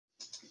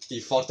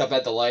You fucked up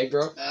at the leg,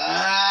 bro?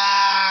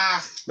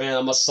 Ah! Man,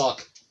 I must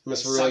suck.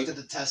 Must really... Sucked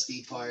at the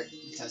testy part.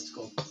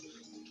 Testicle.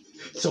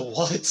 The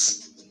what?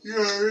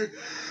 Yeah.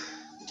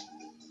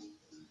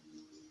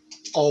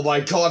 Oh my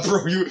god,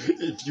 bro,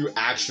 if you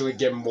actually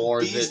get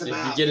more Bees than... them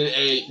If out. you get an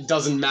 8, it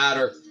doesn't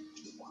matter.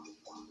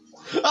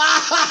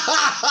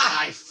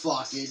 I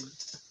fucking...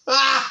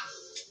 Ah!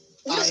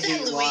 What is I that,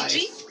 hate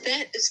Luigi? life.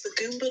 That is the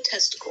Goomba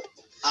testicle.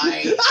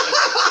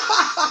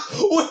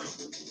 What?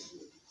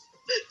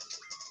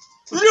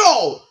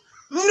 No!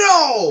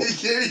 No!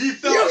 You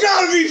You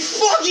gotta be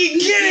fucking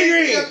kidding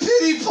me! A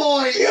pity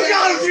point! You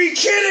gotta be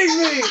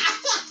kidding me!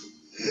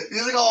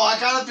 He's like, oh, I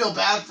kind of feel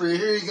bad for you.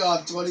 Here you go, I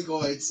have 20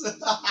 coins.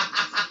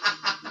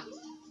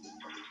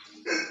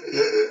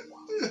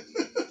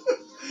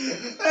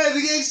 Hey,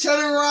 the game's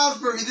turning around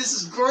for me. This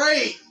is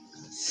great.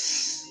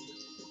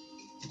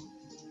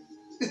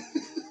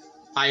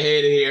 I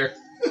hate it here.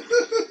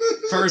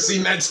 First he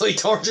mentally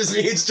tortures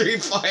me in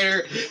Street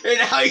Fighter, and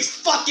now he's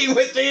fucking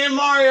with me in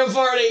Mario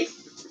Party!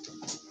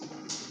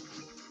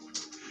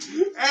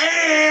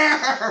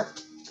 Air!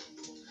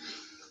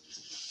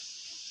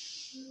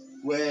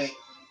 Wait.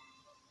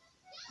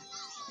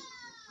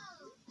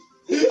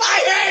 I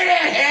hate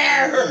it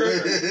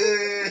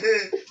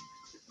here!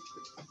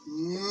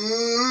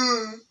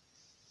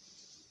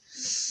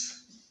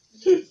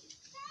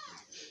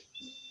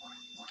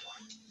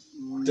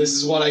 This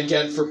is what I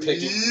get for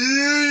picking.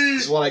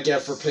 This is what I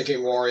get for picking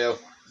Wario.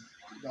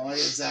 No,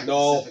 exactly.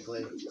 No.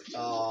 Specifically.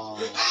 Oh.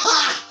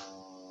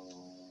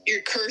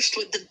 You're cursed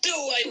with the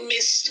dough I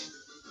missed.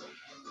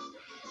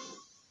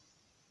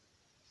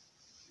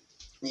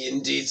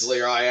 Indeed,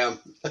 Slayer, I am.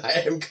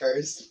 I am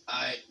cursed.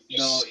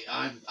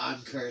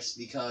 I'm cursed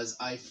because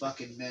I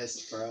fucking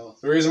missed, bro.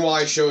 The reason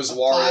why I chose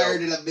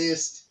Fired Wario. and I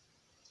missed.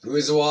 The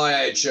reason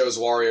why I chose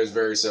Wario is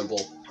very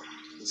simple.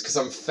 It's because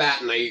I'm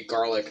fat and I eat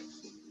garlic.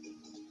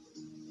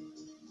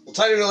 Well,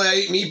 technically, I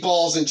eat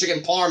meatballs and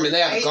chicken parm, and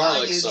they have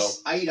garlic, so...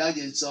 I eat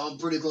onions, so I'm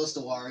pretty close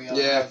to Wario.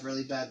 Yeah. I have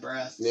really bad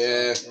breath.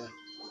 Yeah. So,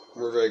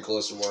 We're very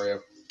close to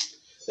Wario.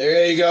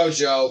 There you go,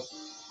 Joe.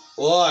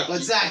 Look.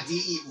 But Zach, do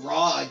you eat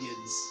raw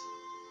onions?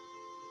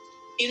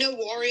 You know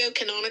Wario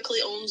canonically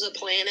owns a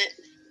planet?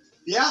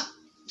 Yeah.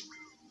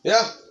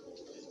 Yeah.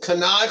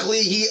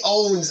 Canonically, he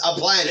owns a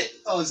planet.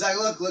 Oh, Zach,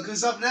 look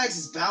who's up next.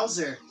 It's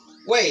Bowser.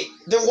 Wait,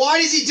 then why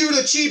does he do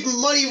the cheap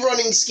money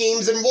running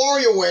schemes in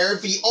WarioWare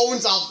if he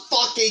owns a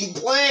fucking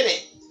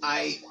planet?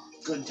 I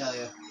couldn't tell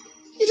you.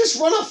 You just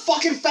run a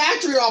fucking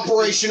factory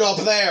operation up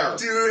there.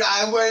 Dude,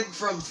 I went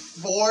from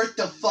 4th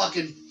to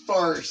fucking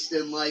 1st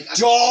and like...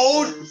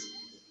 Don't!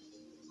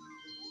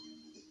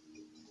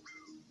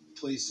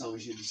 Please tell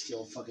me you can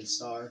steal a fucking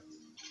star.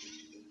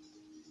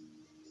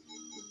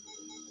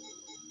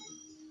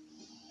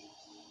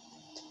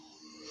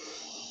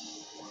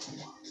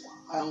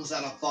 I almost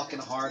had a fucking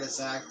heart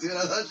attack, dude.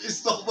 I thought you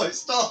stole my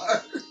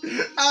star.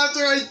 After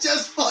I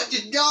just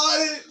fucking got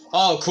it.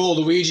 Oh, cool.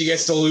 Luigi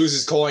gets to lose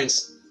his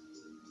coins.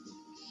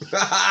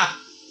 Yeah,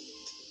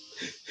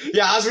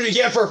 that's what you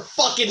get for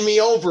fucking me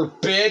over,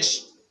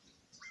 bitch.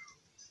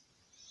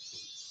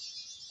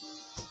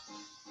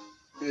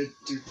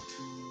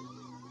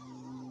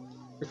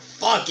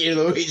 Fuck you,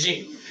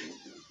 Luigi.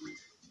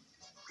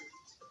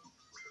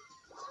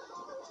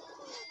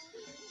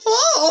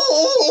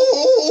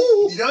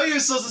 Oh! You know you're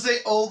supposed to say,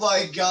 oh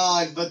my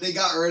god, but they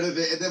got rid of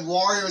it. And then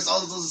Wario was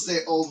also supposed to say,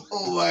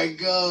 oh my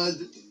god.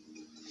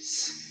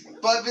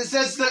 But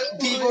since the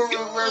people were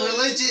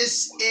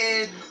religious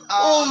in...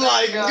 oh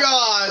my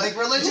god! Like,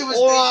 religion was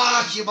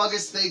a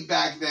humongous thing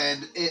back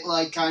then. It,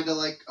 like, kind of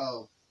like,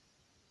 oh.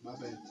 My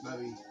bad.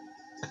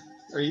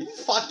 Are you I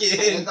fucking...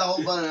 hit the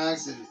whole button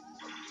accident.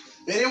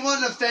 They didn't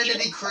want to offend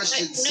any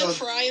Christians, No,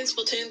 so... Fry in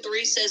Splatoon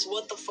 3 says,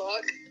 what the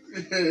fuck?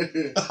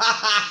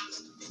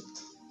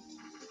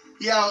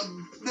 Yeah,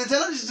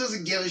 Nintendo just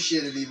doesn't give a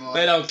shit anymore.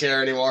 They don't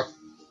care anymore.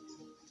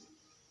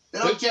 They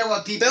don't care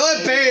what people They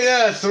let say.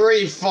 Bayonetta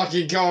 3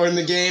 fucking go in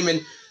the game,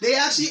 and... They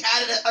actually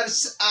added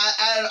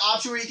an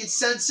option where you can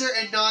censor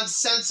and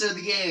non-censor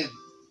the game.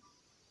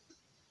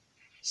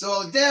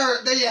 So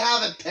there you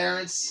have it,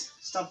 parents.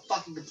 Stop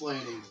fucking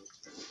complaining.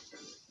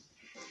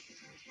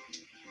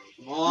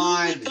 Come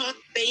on. Who bought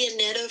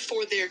Bayonetta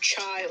for their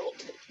child?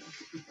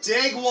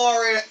 Dig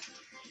Warrior.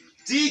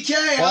 DK,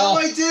 how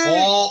am I doing?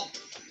 Oh,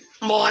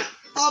 come on.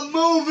 I'm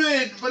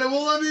moving, but it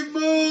won't let me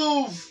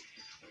move.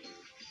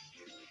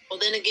 Well,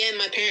 then again,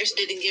 my parents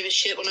didn't give a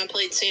shit when I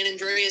played San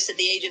Andreas at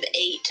the age of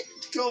 8.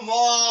 Come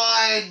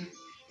on.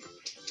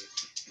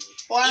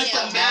 Why Yeah,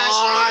 have to mash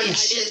I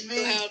shit didn't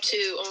me? know how to,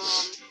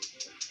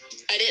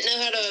 I didn't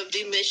know how to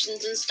do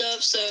missions and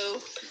stuff,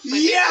 so my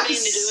Yes! favorite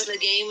thing to do in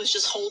the game was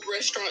just hold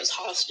restaurants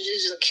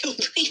hostages and kill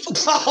people.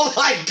 Oh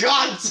my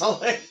god,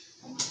 Sully.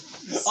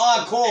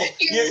 Oh, cool.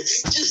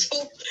 Yes, just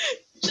hold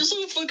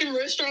fucking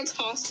restaurants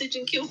hostage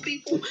and kill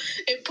people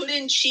and put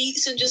in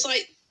cheats and just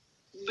like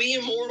be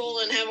immortal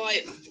and have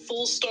like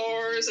full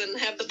stars and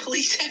have the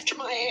police after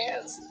my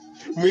ass.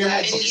 We Yeah,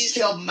 had and to you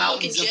kill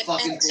mountains of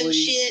fucking jetpacks and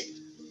police. shit.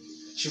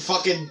 She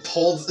fucking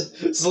pulled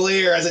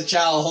Slayer as a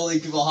child, holding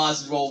people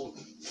hostage while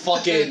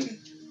fucking,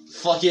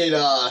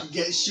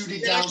 Get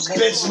shooting down.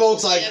 Bitch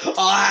Smoke's like,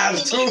 I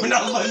have 2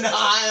 number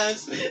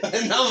 9s,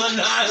 a number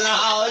 9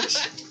 large,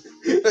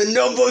 a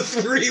number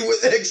 3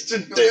 with extra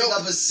dip.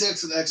 Number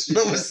 6 with extra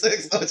Number dip.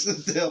 6 extra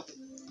dip.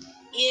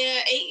 Yeah,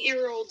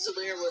 8-year-old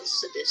Zalair was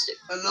sadistic.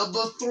 A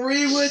number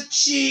 3 with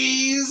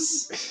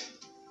cheese.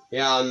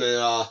 Yeah, and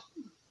then,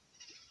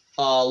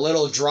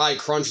 Little Dry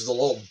Crunch is a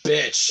little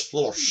bitch.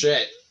 Little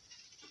shit.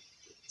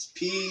 It's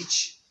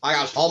peach. I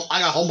got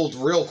humbled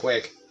real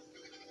quick.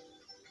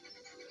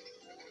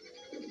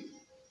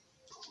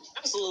 I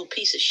was a little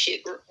piece of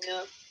shit growing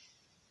up.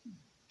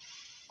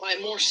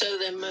 Like, more so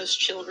than most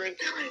children.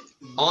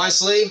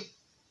 Honestly,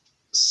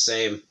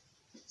 same.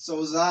 So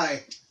was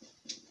I.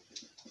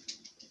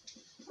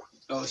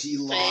 Oh, she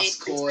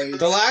lost coins.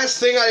 The last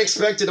thing I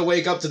expected to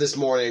wake up to this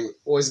morning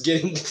was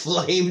getting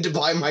flamed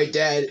by my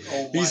dad.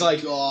 Oh He's my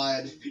like,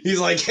 god. He's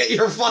like, get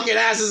your fucking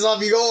asses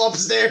up. You go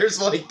upstairs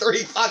for like 3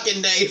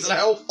 fucking days and I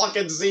don't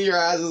fucking see your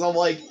asses. I'm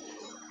like,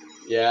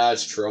 yeah,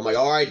 it's true. I'm like,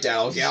 alright, Dad,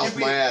 I'll get off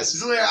my ass.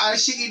 Zalair, I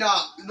shit you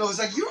not. No, it's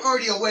like, you're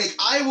already awake.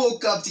 I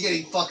woke up to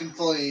getting fucking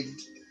flamed.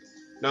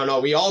 No,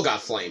 we all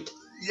got flamed.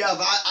 Yeah,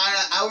 but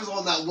I was the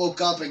one that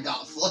woke up and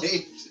got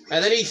flamed.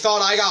 And then he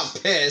thought I got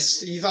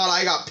pissed. He thought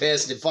I got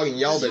pissed and fucking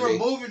yelled at You were me.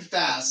 moving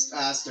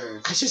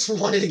faster. I just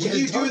wanted to get When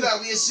you it done. do that,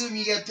 we assume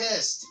you get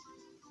pissed.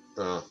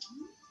 Oh.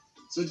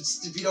 So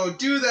if you don't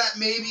do that,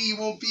 maybe you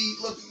won't be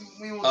looking.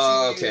 We won't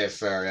Oh, see okay,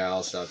 fair. Yeah,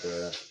 I'll stop doing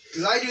that.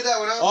 Because I do that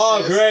when I'm Oh,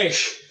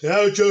 pissed. great.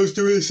 Now Joe's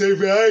doing the same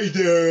thing I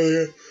did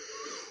earlier.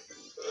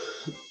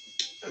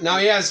 Now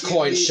he has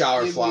coins,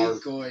 shower flower. Give me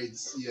the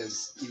coins.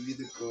 Yes, give me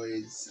the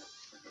coins.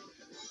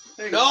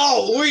 There you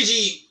No,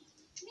 Luigi!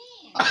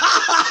 I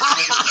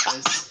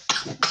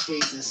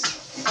hate this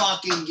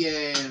fucking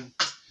game.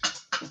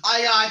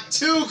 I got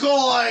 2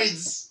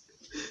 coins!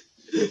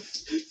 He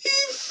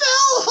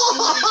fell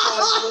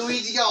off!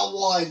 Luigi got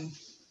 1.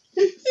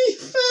 He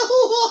fell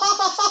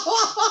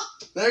off!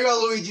 There you go,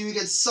 Luigi. We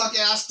can suck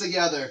ass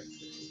together.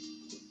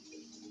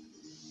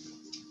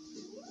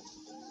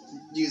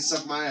 You can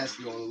suck my ass if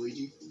you want,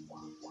 Luigi.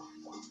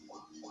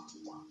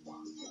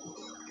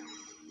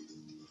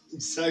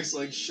 Zach's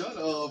like, shut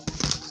up.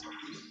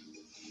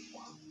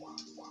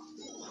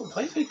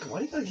 Why do you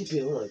gotta keep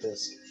being like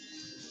this?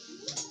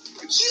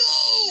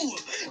 Yo!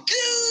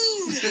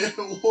 Dude!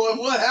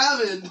 What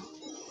happened?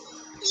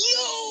 Yo!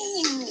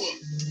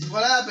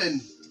 What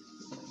happened?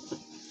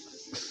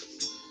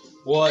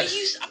 What?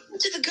 I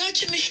went to the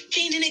gacha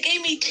machine and it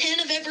gave me 10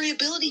 of every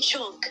ability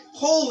chunk.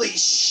 Holy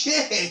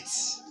shit!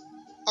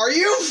 Are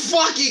you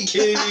fucking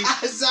kidding me?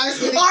 Zach's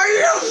getting, Are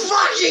you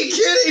fucking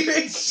kidding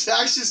me?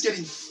 Zach's just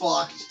getting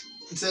fucked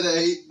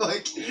today.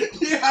 Like,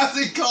 he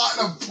hasn't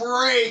gotten a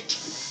break.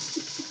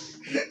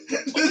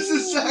 This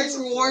is Zach's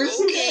worst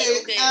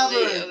day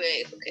ever.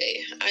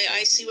 Okay.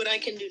 I see what I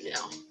can do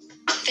now.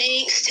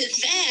 Thanks to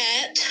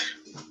that,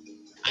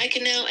 I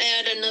can now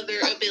add another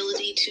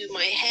ability to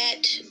my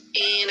hat,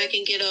 and I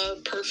can get a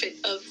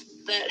perfect of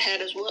that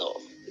hat as well.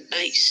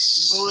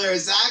 Nice. So there,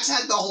 Zach's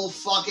had the whole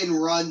fucking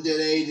run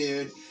today,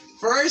 dude.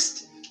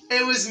 First,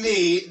 it was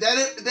me. Then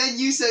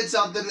you said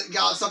something,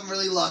 got something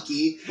really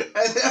lucky, and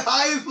then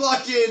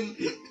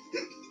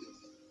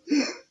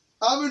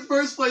I'm in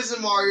first place in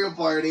Mario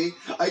Party.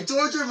 I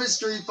torture him in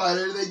Street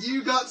Fighter. Then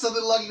you got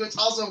something lucky, which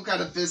also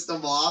kind of pissed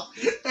him off.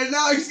 And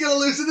now he's gonna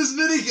lose in this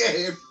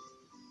minigame.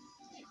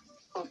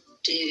 Oh,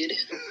 dude.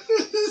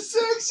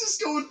 Zach's just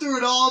going through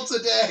it all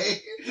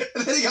today.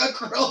 And then he got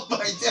grilled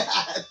by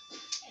Dad.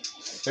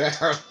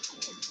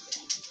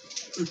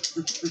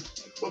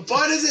 What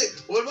button is it?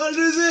 What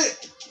button is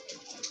it?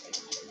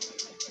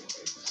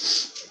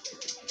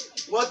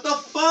 What the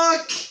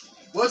fuck?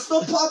 What's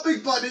the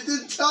popping button? It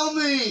didn't tell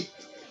me.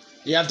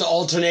 You have to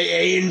alternate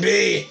A and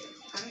B.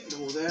 I didn't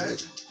know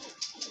that.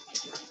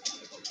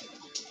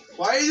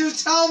 Why did you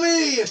tell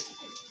me?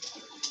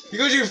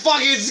 Because you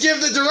fucking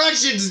skipped the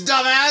directions,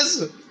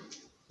 dumbass!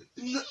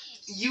 No,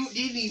 you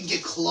didn't even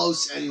get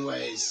close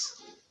anyways.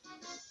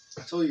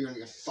 I told you you were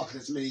gonna get fucked in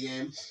this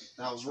minigame.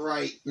 And I was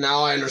right.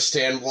 Now I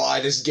understand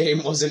why this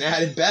game wasn't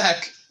added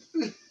back.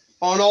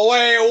 Oh no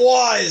way, it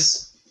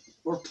was!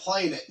 We're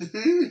playing it.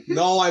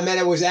 No, I meant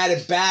it was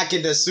added back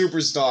into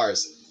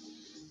Superstars.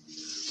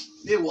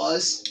 It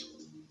was.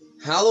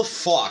 How the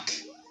fuck?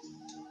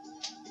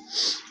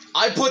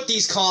 I put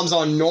these comms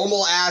on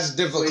normal ass Wait,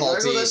 do I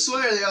difficulty. go this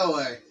way or the other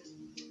way?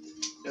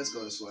 Let's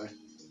go this way.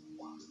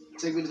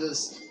 Take me to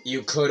this.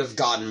 You could have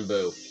gotten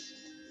Boo.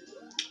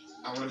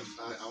 I want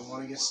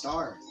to get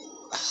Star.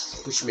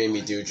 Which made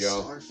me do,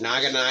 Joe. Now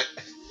I gotta.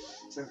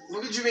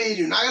 Look at you made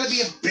you. Not gonna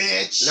be a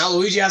bitch. Now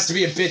Luigi has to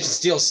be a bitch and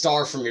steal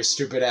Star from your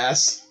stupid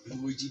ass.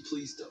 Luigi,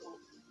 please don't.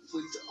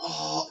 Please don't.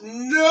 Oh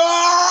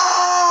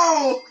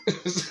no!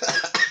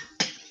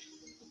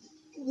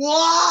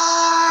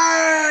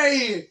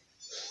 Why?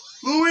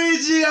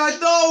 Luigi, I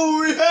thought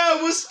what we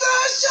had was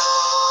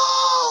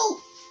special!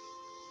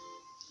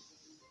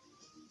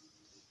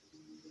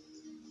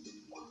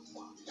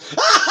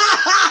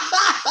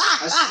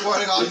 I swear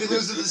to God, if he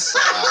loses the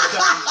star, I'm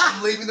done.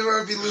 I'm leaving the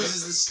room if he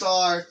loses the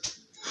star.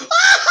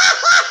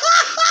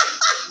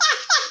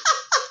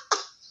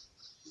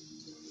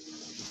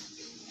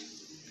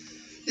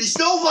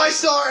 stole my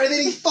star and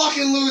then he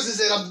fucking loses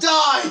it. I'm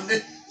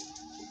done.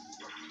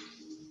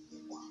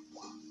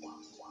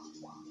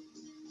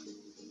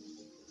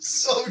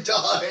 So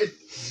done.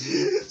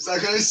 It's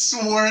like, I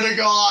swear to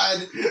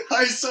God,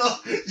 I saw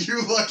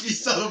you lucky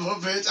son of a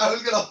bitch. I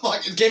was gonna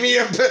fucking Give me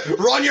your...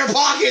 Run your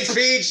pockets,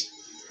 Peach!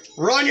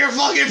 Run your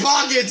fucking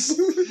pockets!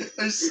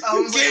 I was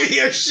Give like, me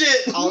your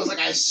shit! I was like,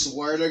 I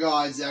swear to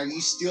God, Zach,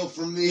 you steal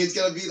from me, it's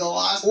gonna be the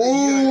last thing you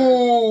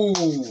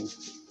Ooh!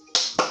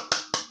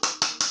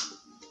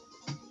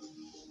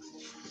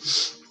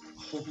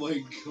 Oh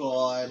my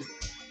God.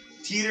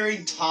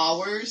 Teetering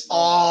towers?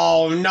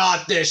 Oh,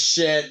 not this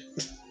shit.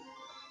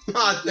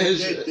 Not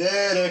this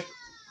shit.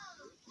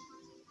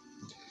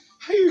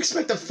 How do you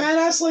expect a fat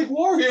ass like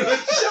Wario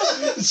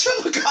to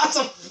jump across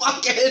a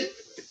fucking...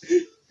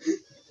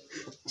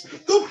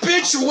 The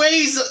bitch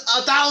weighs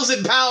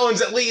 1,000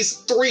 pounds, at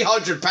least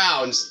 300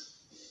 pounds.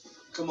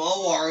 Come on,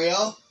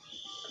 Wario.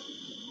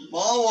 Come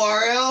on,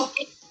 Wario.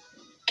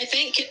 I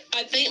think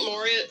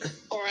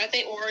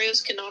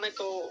Wario's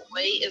canonical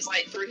weight is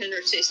like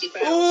 360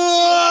 pounds.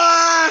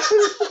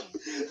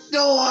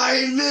 No,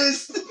 I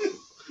missed.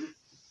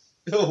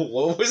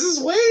 What was his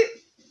weight?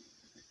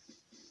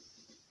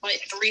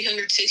 Like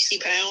 360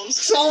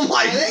 pounds. Oh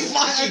my I think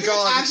fucking that's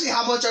god. actually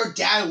how much our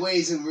dad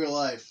weighs in real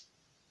life.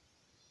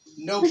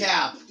 No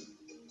cap.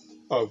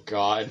 Oh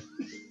god.